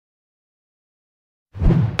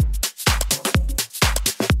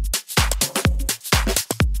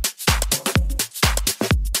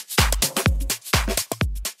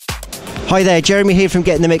Hi there, Jeremy here from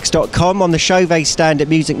GetintheMix.com on the Chauvet stand at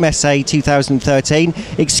MusikMesse 2013.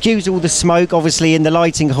 Excuse all the smoke, obviously in the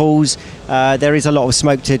lighting halls there is a lot of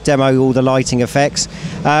smoke to demo all the lighting effects.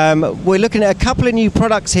 We're looking at a couple of new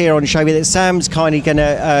products here on Chauvet that Sam's kind of going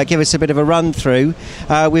to give us a bit of a run through.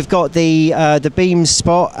 We've got the beam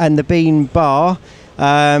spot and the beam bar.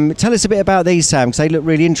 Tell us a bit about these, Sam, because they look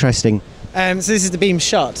really interesting. So this is the beam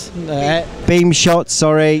shot. Beam shot,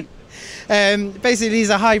 sorry. Basically these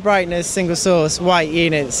are high brightness single source white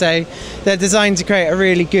units, so they're designed to create a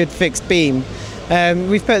really good fixed beam.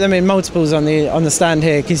 We've put them in multiples on the stand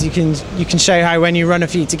here because you can show how when you run a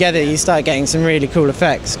few together you start getting some really cool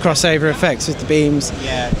effects, crossover effects with the beams.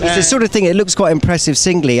 Yeah, it's the sort of thing, it looks quite impressive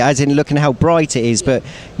singly, as in looking how bright it is, but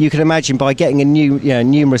you can imagine by getting a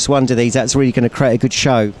numerous ones of these, that's really going to create a good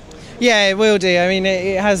show. Yeah, it will do. I mean,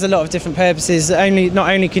 it has a lot of different purposes. Not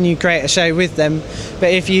only can you create a show with them, but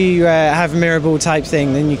if you have a mirror ball type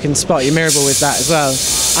thing, then you can spot your mirror ball with that as well.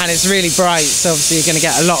 And it's really bright, so obviously you're going to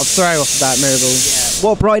get a lot of throw off of that mirror ball. Yeah.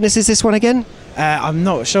 What brightness is this one again? I'm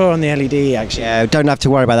not sure on the LED actually. Yeah, don't have to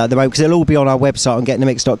worry about that at the moment because it'll all be on our website on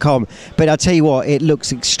GetintheMix.com. But I'll tell you what, it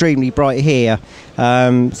looks extremely bright here.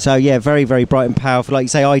 So yeah, very, very bright and powerful. Like you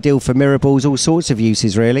say, ideal for mirror balls, all sorts of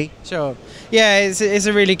uses really. Sure. Yeah, it's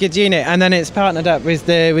a really good unit, and then it's partnered up with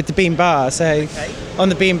the beam bar. So on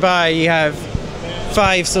the beam bar you have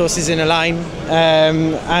 5 sources in a line,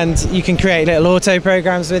 and you can create little auto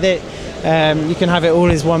programs with it. You can have it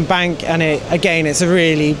all as one bank, and it's a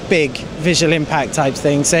really big visual impact type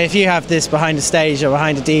thing. So if you have this behind a stage or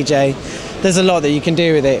behind a DJ, there's a lot that you can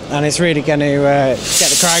do with it, and it's really going to get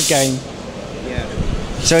the crowd going.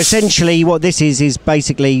 So essentially what this is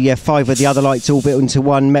basically 5 of the other lights all built into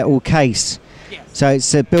one metal case. Yes. So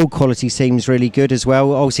it's build quality seems really good as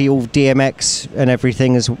well. Obviously all DMX and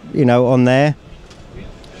everything is on there.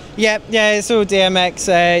 Yeah, it's all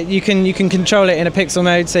DMX. You can control it in a pixel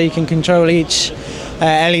mode, so you can control each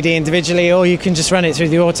LED individually, or you can just run it through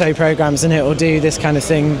the auto programs and it will do this kind of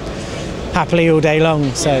thing happily all day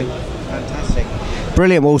long. So. Fantastic.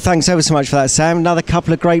 Brilliant. Well, thanks ever so much for that, Sam. Another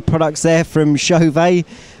couple of great products there from Chauvet.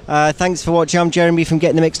 Thanks for watching. I'm Jeremy from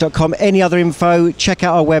GetintheMix.com. Any other info, check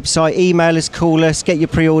out our website, email us, call us, get your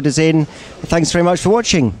pre-orders in. Thanks very much for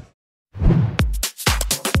watching.